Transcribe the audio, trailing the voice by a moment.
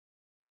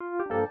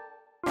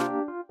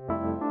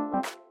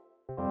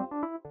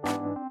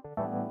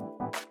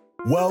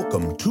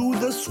Welcome to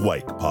the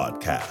Swike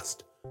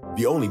Podcast,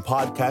 the only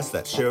podcast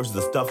that shares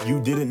the stuff you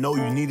didn't know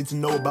you needed to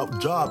know about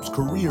jobs,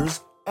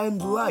 careers,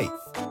 and life.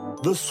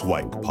 The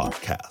Swike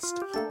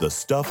Podcast, the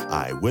stuff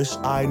I wish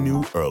I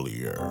knew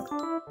earlier.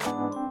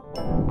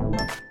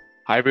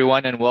 Hi,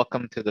 everyone, and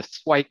welcome to the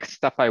Swike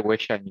Stuff I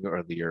Wish I Knew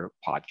Earlier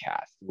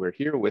podcast. We're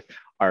here with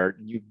our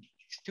new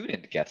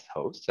student guest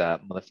host,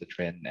 Melissa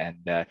Trin,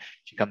 and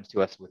she comes to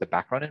us with a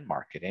background in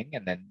marketing,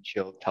 and then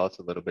she'll tell us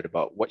a little bit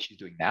about what she's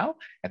doing now,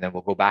 and then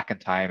we'll go back in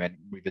time and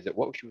revisit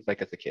what she was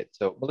like as a kid.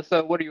 So,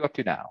 Melissa, what are you up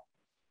to now?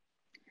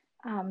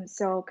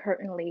 So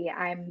currently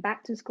I'm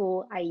back to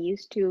school. I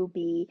used to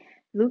be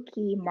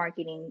Luki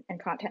marketing and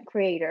content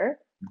creator,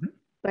 Mhm.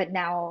 but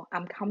now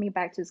I'm coming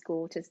back to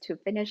school just to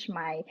finish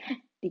my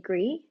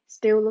degree.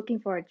 Still looking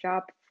for a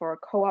job for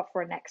co-op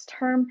for next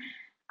term.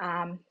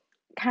 Um,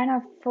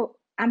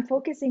 I'm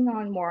focusing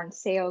on more on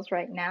sales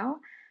right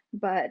now,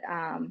 but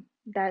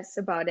that's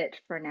about it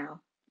for now.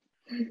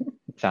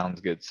 Sounds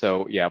good.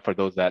 So yeah, for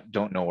those that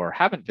don't know or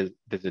haven't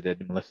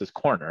visited Melissa's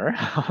Corner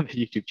on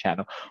the YouTube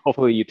channel,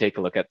 hopefully you take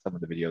a look at some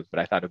of the videos, but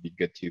I thought it'd be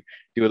good to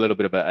do a little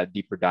bit of a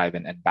deeper dive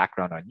and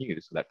background on you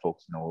so that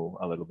folks know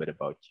a little bit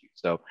about you.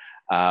 So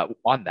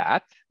on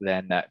that,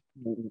 then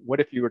what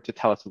if you were to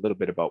tell us a little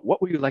bit about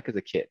what were you like as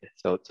a kid?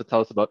 So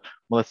tell us about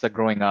Melissa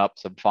growing up,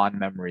 some fond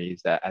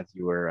memories as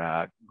you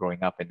were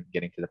growing up and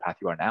getting to the path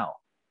you are now.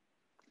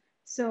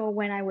 So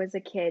when I was a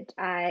kid,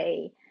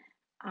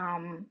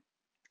 um,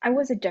 I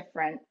was a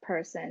different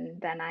person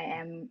than I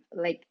am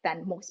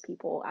than most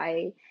people.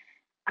 I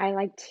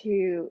like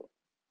to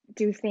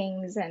do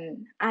things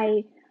and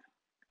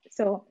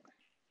so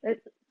uh,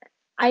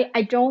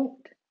 I don't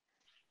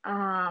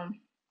um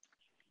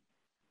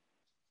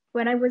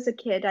when I was a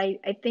kid I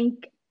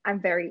think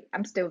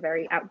I'm still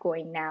very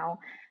outgoing now,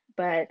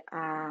 but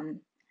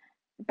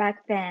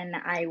back then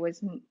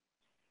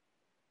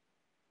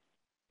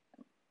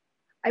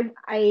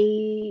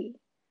I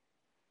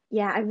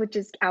yeah, I was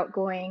just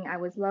outgoing. I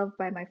was loved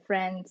by my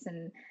friends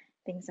and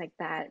things like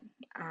that.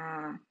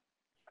 Uh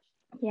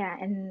yeah,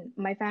 and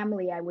my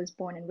family, I was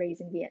born and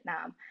raised in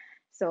Vietnam.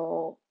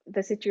 So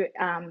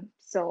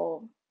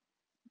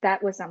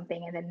that was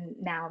something. And then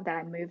now that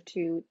I moved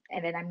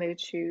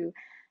to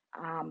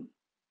um,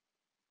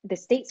 the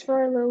States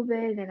for a little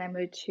bit, and I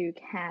moved to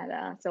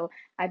Canada. So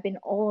I've been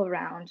all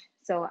around.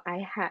 So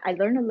I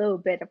learned a little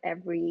bit of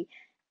every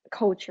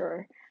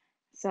culture.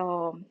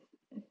 So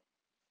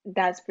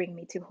that's bring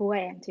me to who I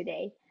am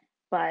today.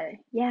 But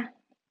yeah,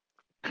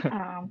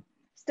 um,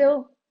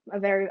 still a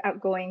very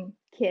outgoing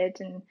kid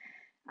and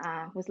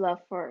was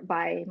loved for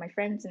by my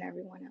friends and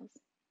everyone else.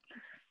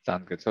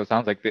 Sounds good. So it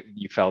sounds like that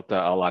you felt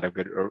a lot of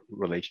good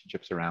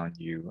relationships around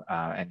you,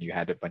 and you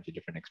had a bunch of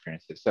different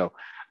experiences. So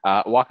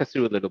walk us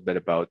through a little bit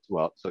about,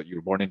 well, so you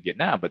were born in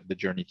Vietnam, but the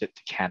journey to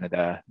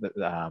Canada,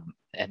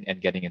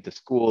 and getting into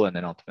school, and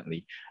then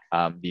ultimately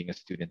being a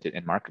student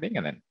in marketing,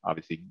 and then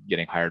obviously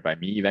getting hired by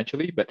me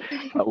eventually. But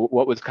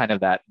what was kind of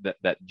that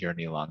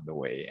journey along the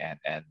way?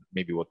 And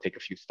maybe we'll take a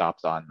few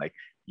stops on like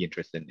the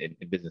interest in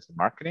business and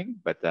marketing.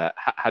 But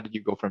how did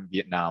you go from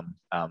Vietnam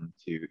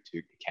to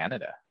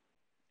Canada?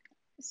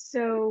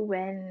 So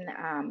when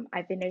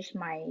I finished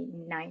my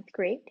ninth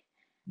grade,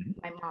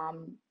 Mhm. my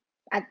mom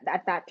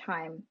at that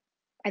time,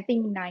 I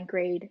think ninth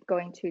grade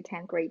going to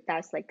 10th grade,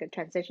 that's like a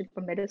transition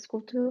from middle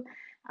school to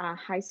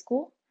high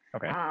school.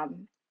 Okay.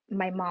 Um,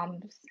 my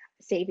mom's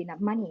saving up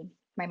money.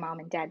 My mom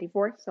and dad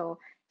divorced, so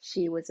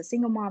she was a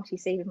single mom.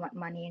 She's saving up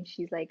money, and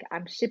she's like,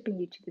 "I'm shipping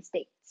you to the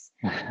States."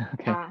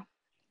 Okay. Uh,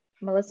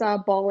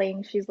 Melissa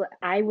bawling.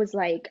 I was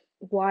like,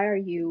 why are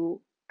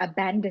you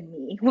abandon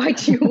me? Why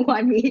do you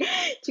want me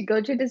to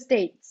go to the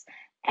States?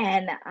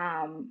 And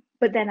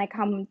but then I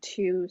come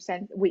to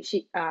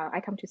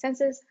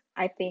senses.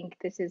 I think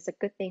this is a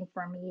good thing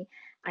for me.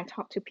 I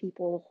talk to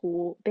people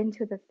who been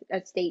to the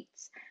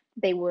States.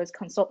 They was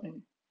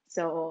consultant.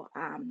 So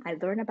I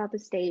learned about the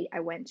state. I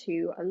went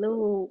to a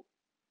little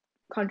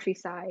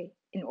countryside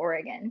in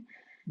Oregon,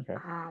 Okay.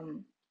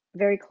 um,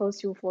 very close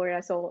to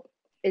Florida. So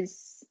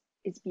it's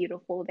it's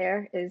beautiful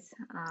there. Is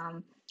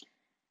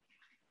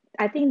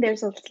I think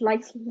there's a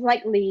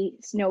slightly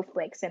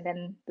snowflakes, and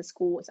then the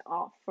school was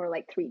off for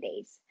like 3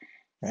 days.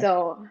 Okay.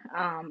 So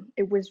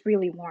it was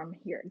really warm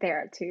here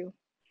there too.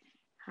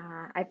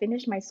 I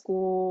finished my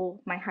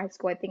high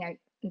school,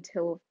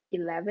 until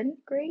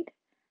 11th grade,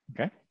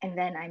 Okay. and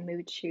then I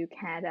moved to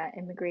Canada,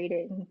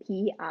 immigrated in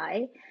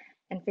PEI,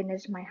 and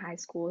finished my high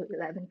school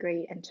 11th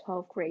grade and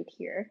 12th grade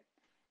here.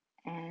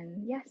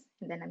 And yes,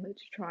 and then I moved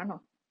to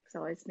Toronto.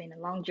 So it's been a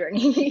long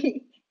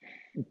journey.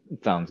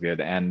 Sounds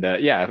good. And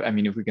yeah, I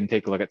mean, if we can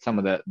take a look at some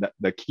of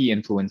the key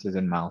influences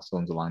and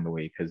milestones along the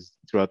way, because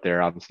throughout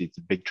there, obviously, it's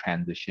a big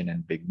transition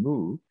and big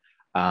move.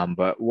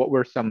 But what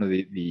were some of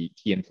the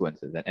key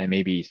influences, and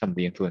maybe some of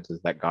the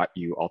influences that got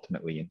you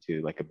ultimately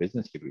into like a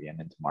business degree and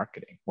into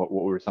marketing? What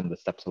were some of the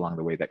steps along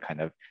the way that kind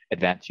of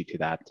advanced you to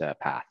that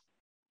path?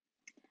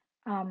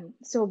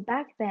 So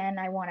back then,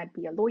 I want to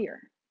be a lawyer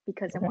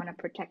because I Okay. want to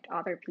protect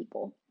other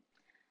people.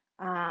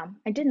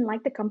 I didn't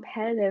like the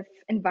competitive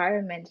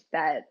environment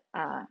that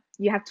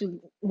you have to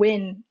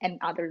win and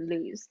other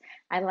lose.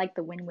 I like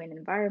the win-win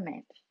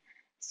environment.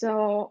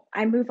 So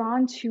I move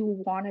on to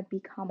want to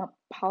become a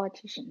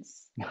politician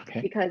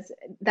Okay. because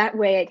that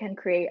way I can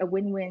create a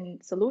win-win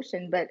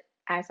solution. But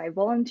as I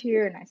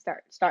volunteer and I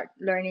start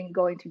learning,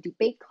 going to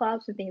debate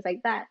clubs and things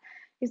like that,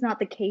 is not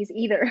the case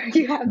either.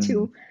 You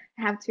Mm.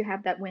 have to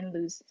have that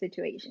win-lose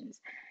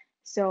situations.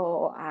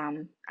 So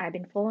I've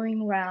been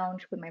following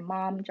around with my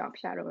mom, job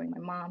shadowing my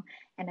mom,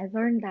 and I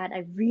learned that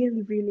I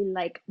really, really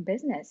like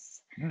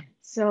business. Mm.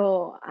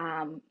 So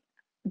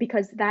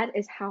because that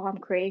is how I'm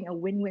creating a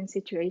win-win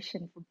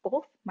situation for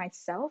both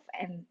myself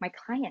and my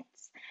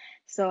clients.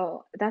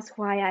 So that's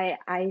why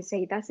I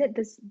say that's it.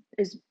 This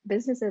is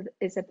business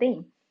is a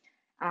thing.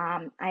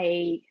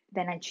 I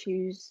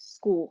choose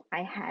school.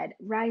 I had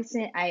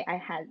Ryerson. I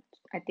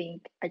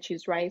think I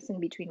choose Ryerson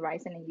between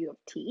Ryerson and U of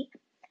T.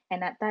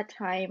 And at that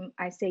time,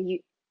 I say you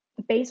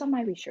based on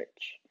my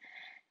research,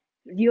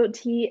 U of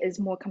T is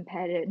more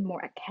competitive,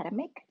 more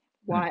academic. Mm.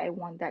 Why I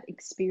want that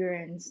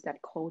experience, that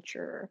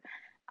culture.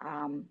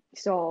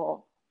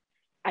 So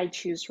I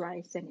choose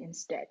Ryerson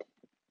instead.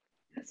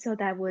 So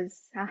that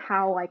was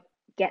how I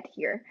get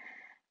here.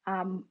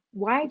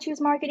 Why I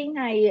choose marketing?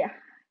 I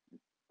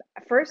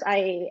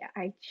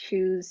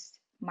choose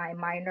my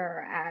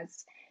minor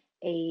as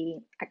a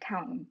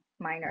accounting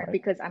minor Right.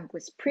 because I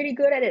was pretty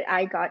good at it.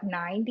 I got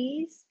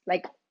 90s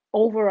like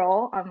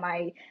overall on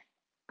my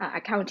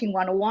accounting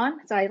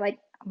 101. So I like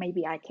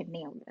maybe I can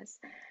nail this.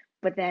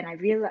 But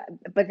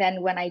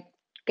then when I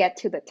get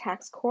to the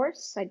tax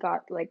course, I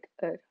got like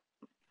a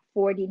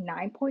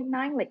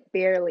 49.9, like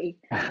barely.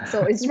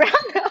 So it's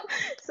round up.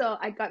 So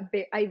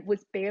I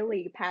was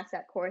barely past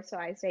that course. So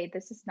I say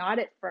this is not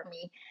it for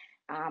me.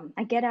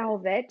 I get out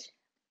of it,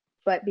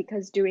 but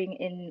because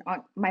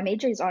my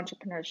major is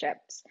entrepreneurship,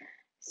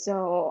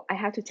 so I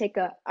have to take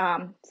a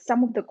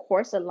some of the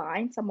course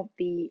align, some of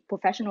the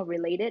professional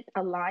related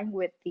align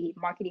with the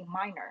marketing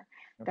minor.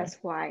 Okay. That's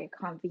why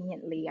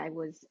conveniently I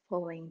was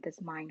following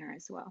this minor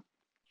as well.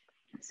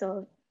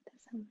 So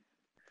that's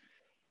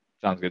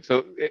Sounds good.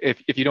 So,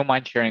 if you don't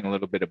mind sharing a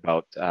little bit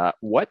about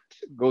what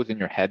goes in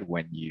your head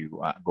when you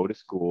go to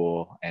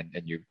school and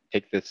you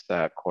take this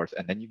course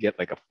and then you get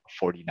like a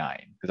 49,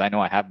 because I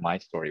know I have my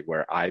story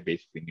where I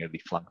basically nearly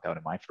flunked out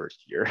in my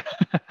first year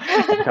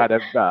and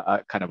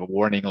kind of a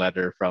warning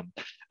letter from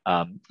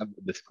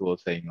the school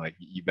saying like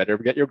you better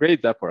get your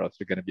grades up or else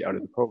you're going to be out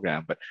of the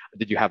program. But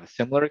did you have a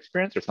similar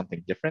experience or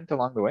something different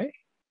along the way?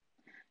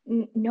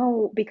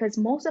 no, because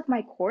most of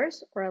my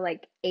course were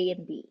like A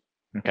and B.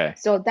 Okay,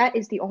 So that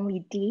is the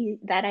only D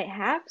that I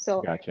have.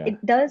 So gotcha.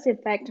 it does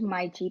affect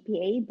my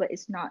GPA, but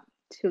it's not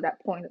to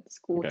that point that the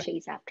school Okay.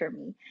 chase after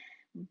me.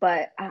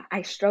 But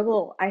I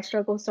struggle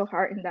so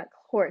hard in that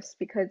course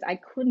because I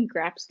couldn't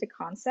grasp the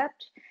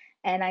concept.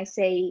 And I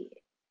say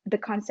the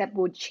concept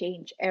would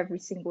change every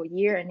single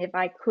year. And if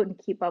I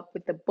couldn't keep up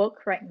with the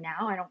book right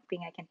now, I don't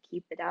think I can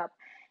keep it up.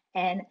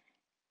 And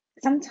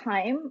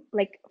sometime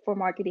like for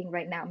marketing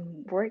right now,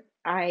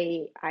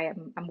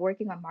 I'm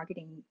working on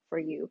marketing for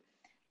you,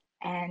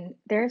 and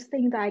there's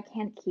things that I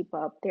can't keep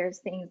up. There's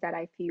things that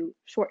I feel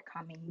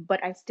shortcoming,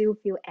 but I still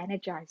feel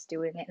energized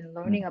doing it and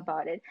learning Mm.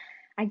 about it.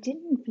 I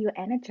didn't feel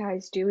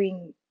energized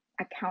doing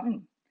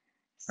accounting.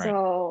 Right.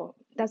 So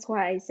that's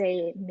why I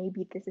say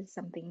maybe this is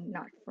something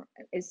not for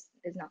is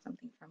not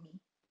something for me.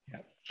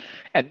 Yeah.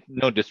 And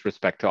no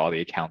disrespect to all the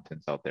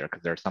accountants out there,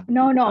 because there are some people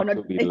No, who no, no,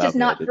 absolutely it's just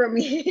love it. not for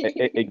me.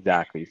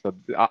 Exactly. So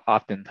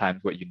oftentimes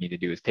what you need to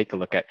do is take a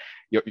look at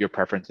your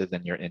preferences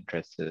and your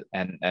interests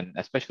and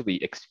especially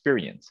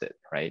experience it,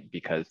 right?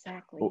 Because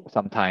Exactly.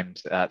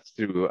 sometimes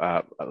through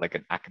like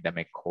an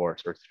academic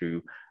course or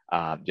through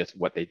just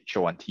what they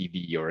show on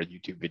TV or a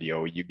YouTube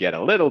video, you get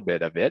a little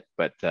bit of it,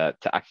 but to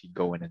actually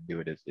go in and do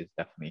it is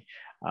definitely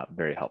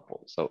very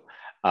helpful.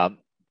 Um,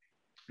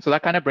 so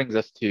that kind of brings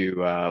us to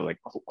like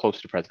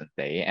close to present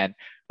day, and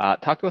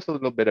talk to us a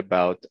little bit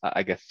about,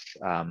 I guess,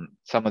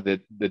 some of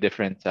the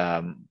different,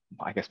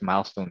 I guess,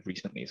 milestones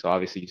recently. So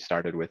obviously you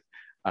started with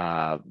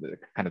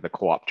kind of the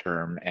co-op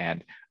term,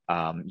 and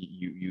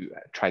you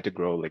tried to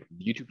grow like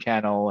the YouTube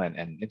channel and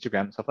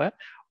Instagram and stuff like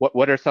that.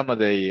 What are some of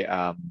the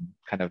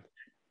kind of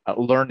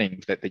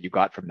learnings that you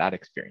got from that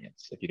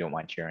experience, if you don't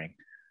mind sharing?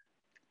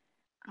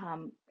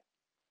 Um,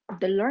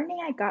 the learning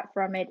I got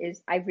from it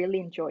is I really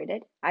enjoyed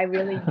it. I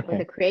really enjoyed the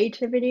Okay.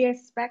 creativity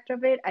aspect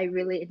of it. I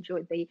really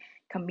enjoyed the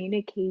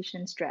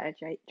communication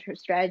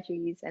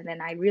strategies, and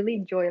then I really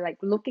enjoy like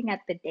looking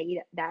at the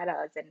data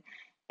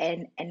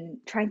and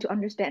trying to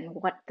understand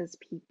what does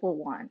people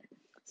want.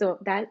 So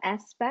that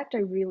aspect I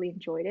really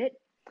enjoyed it.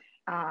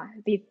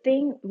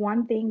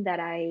 One thing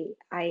that I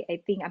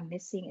think I'm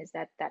missing is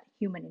that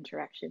human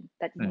interaction,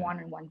 that Mm.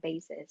 one-on-one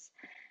basis.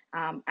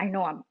 I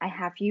know I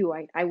have you.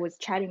 I was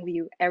chatting with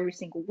you every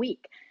single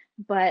week,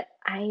 but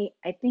I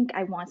think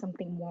I want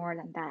something more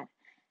than that.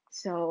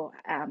 So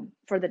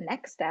for the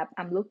next step,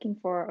 I'm looking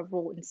for a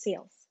role in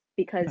sales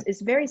because Mm.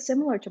 it's very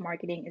similar to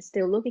marketing. It's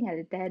still looking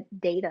at the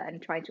data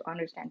and trying to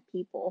understand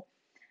people.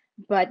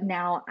 but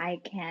now I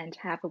can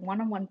have a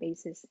one-on-one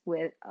basis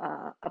with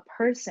a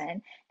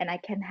person, and I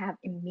can have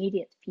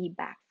immediate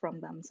feedback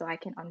from them so I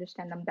can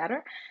understand them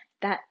better.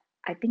 That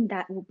I think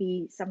that will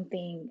be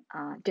something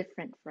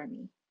different for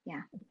me.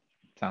 Yeah.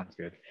 Sounds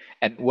good.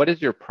 And what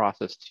is your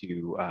process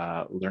to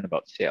learn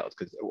about sales?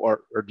 Because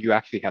or do you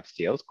actually have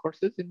sales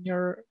courses in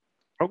your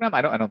program?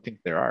 I don't think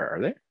there are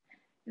there?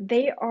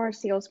 They are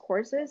sales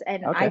courses,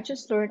 and I Okay.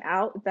 just learned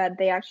out that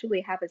they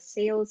actually have a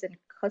sales and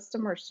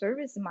customer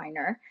service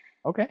minor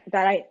Okay.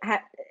 that I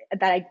had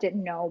that I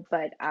didn't know,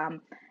 but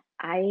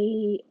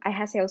I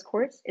had sales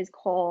course. It's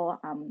called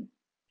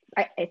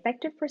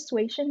effective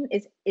persuasion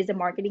is a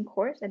marketing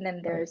course, and then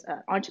Right. there's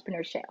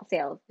entrepreneurship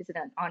sales is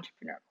an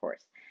entrepreneur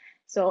course.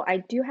 So I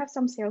do have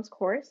some sales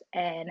course,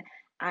 and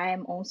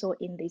I'm also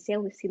in the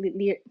sales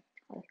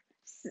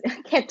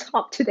can't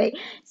talk today,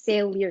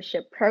 sales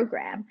leadership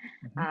program.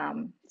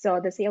 Mhm.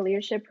 So the sales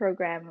leadership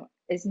program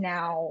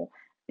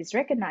is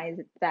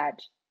recognized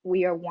that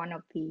we are one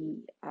of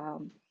the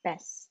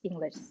best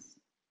English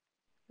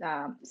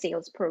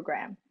sales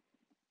program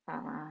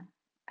uh,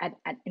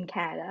 in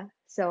Canada.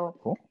 So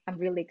Cool. I'm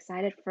really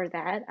excited for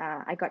that.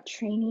 I got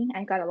training.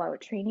 I got a lot of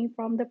training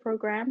from the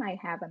program. I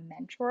have a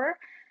mentor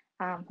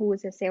who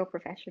is a sales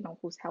professional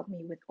who's helped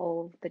me with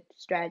all the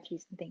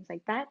strategies and things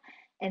like that.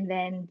 And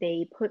then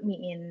they put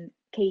me in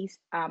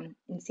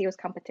sales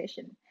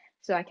competition,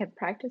 so I can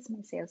practice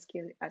my sales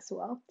skill as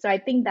well. So I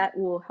think that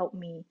will help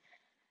me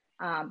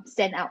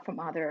stand out from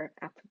other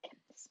applicants.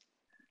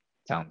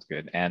 Sounds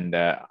good. And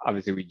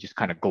obviously, we just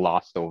kind of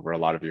glossed over a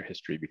lot of your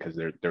history because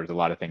there's a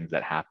lot of things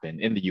that happen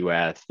in the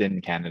US,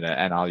 in Canada,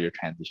 and all your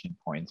transition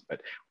points,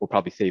 but we'll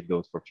probably save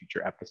those for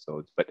future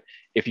episodes. But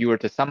if you were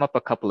to sum up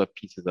a couple of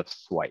pieces of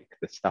Swipe,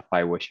 the stuff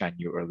I wish I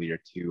knew earlier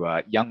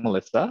to young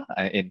Melissa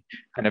in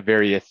kind of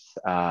various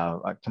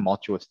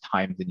tumultuous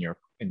times in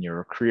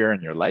your career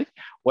and your life,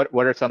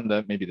 what are some of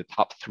the maybe the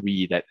top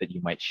three that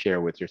you might share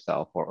with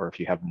yourself, or if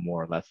you have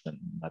more or less, then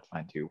that's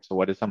fine too. So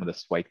what is some of the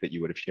Swipe that you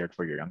would have shared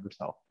for your younger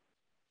self?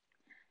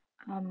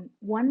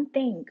 One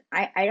thing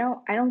I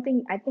don't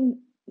think I think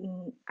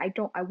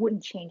I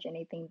wouldn't change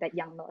anything that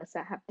young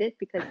Melissa have did,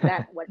 because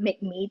that what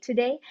make me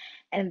today,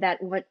 and that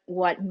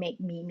what make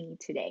me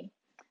today.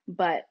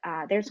 But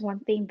there's one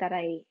thing that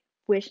I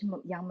wish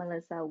young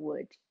Melissa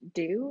would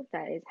do,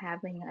 that is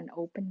having an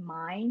open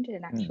mind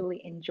and Hmm.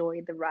 actually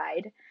enjoy the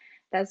ride.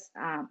 That's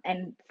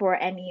and for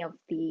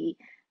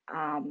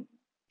um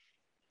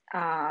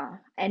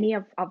any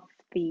of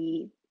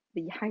the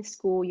high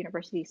school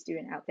university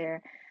student out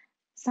there,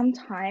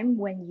 sometime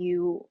when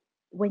you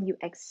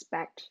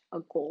expect a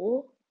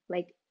goal,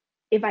 like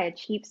if I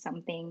achieve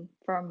something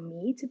for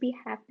me to be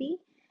happy,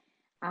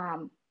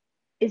 um,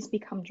 it's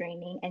become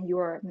draining, and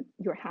your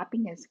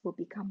happiness will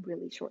become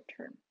really short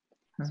term.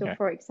 So Okay.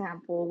 for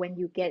example, when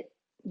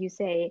you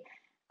say,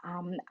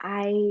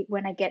 I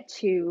when I get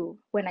to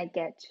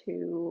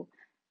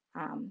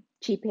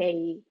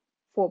GPA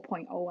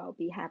 4.0, I'll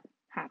be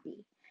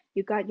happy.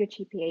 You got your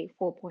GPA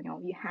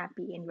 4.0, you're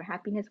happy, and your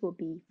happiness will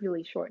be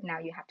really short. Now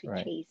you have to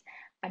Right. chase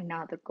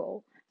another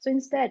goal. So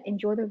instead,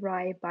 enjoy the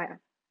ride by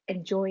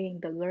enjoying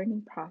the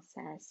learning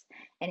process,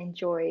 and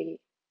enjoy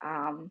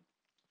um,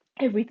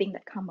 everything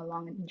that come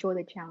along, and enjoy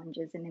the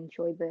challenges, and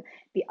enjoy the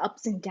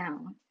ups and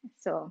downs.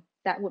 So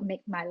that would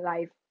make my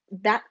life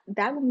that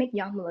would make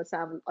young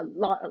Melissa a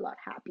lot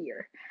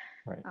happier.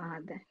 Right.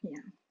 Yeah.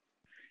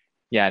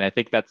 Yeah, and I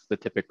think that's the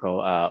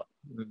typical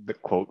the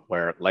quote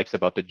where life's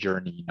about the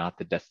journey, not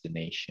the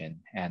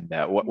destination. And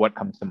what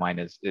comes to mind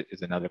is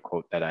another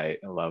quote that I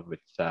love.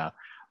 It's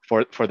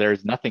for there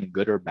is nothing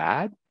good or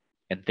bad,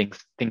 and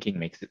thinking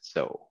makes it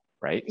so.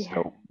 Right. Yeah.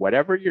 So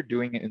whatever you're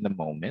doing in the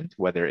moment,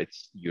 whether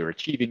it's you're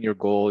achieving your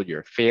goal,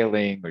 you're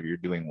failing, or you're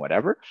doing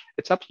whatever,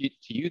 it's up to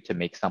you to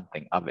make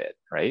something of it.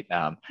 Right.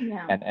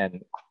 Yeah.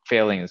 And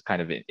failing is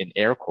kind of in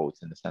air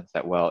quotes in the sense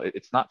that, well,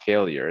 it's not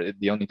failure.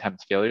 The only time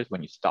it's failure is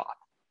when you stop,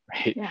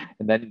 right? Yeah.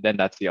 And then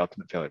that's the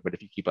ultimate failure. But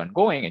if you keep on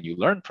going and you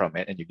learn from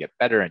it and you get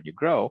better and you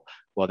grow,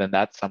 well, then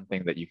that's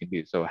something that you can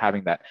do. So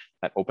having that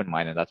open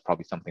mind, and that's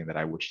probably something that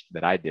I wish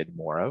that I did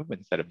more of,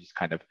 instead of just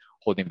kind of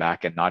holding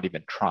back and not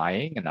even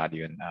trying and not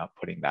even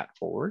putting that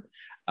forward.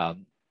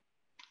 Um,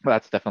 well,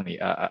 that's definitely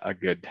a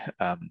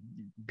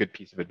good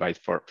piece of advice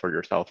for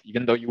yourself,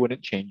 even though you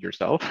wouldn't change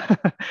yourself.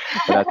 But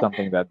that's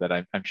something that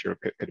I'm sure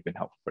could have been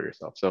helpful for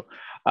yourself. So,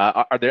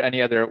 are there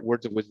any other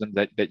words of wisdom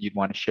that you'd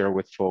want to share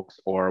with folks,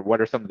 or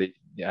what are some of the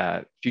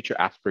future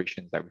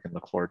aspirations that we can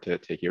look forward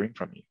to hearing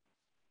from you?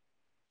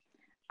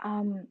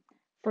 Um,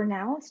 for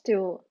now,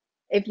 still,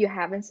 if you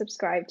haven't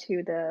subscribed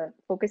to the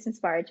Focus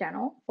Inspire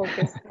channel,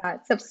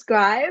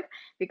 subscribe,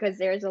 because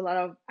there's a lot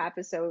of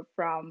episode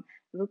from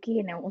Luki,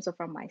 and then also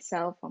from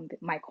myself, from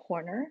my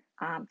corner,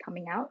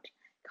 coming out.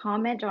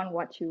 Comment on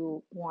what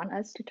you want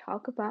us to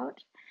talk about,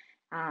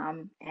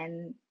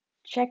 and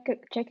check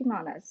checking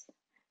on us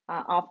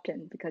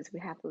often, because we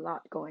have a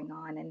lot going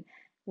on, and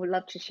we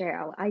love to share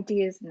our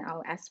ideas and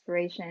our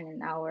aspiration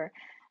and our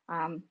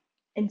um,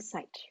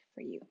 insight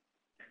for you.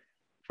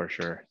 For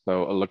sure.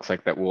 So it looks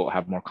like that we'll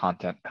have more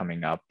content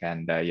coming up.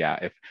 And yeah,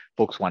 if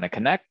folks want to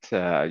connect,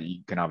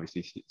 you can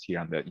obviously see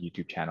on the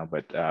YouTube channel,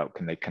 but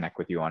can they connect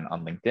with you on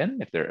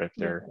LinkedIn if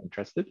they're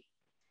interested?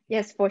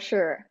 Yes, for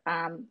sure.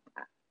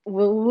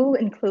 We'll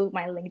include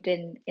my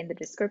LinkedIn in the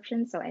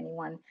description. So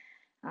anyone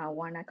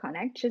want to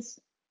connect, just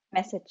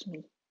message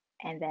me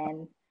and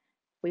then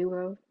we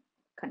will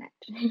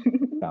connect.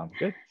 Sounds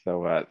good.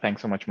 So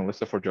thanks so much,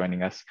 Melissa, for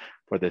joining us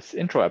for this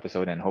intro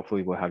episode, and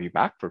hopefully we'll have you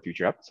back for a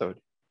future episode.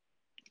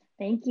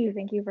 Thank you.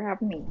 Thank you for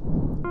having me.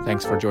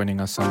 Thanks for joining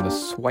us on the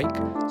Swike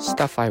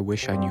Stuff I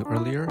Wish I Knew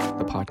Earlier,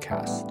 the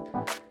podcast.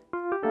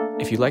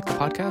 If you like the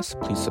podcast,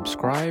 please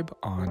subscribe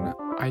on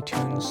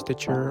iTunes,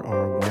 Stitcher,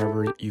 or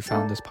wherever you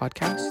found this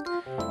podcast.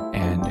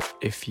 And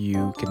if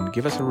you can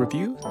give us a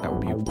review, that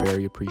would be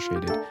very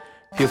appreciated.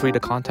 Feel free to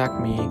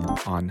contact me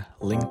on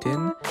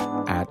LinkedIn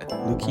at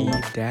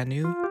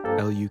Lukidanu,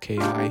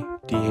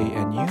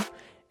 Lukidanu,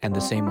 and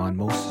the same on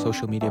most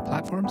social media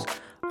platforms.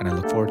 And I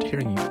look forward to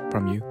hearing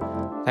from you.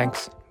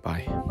 Thanks.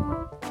 Bye.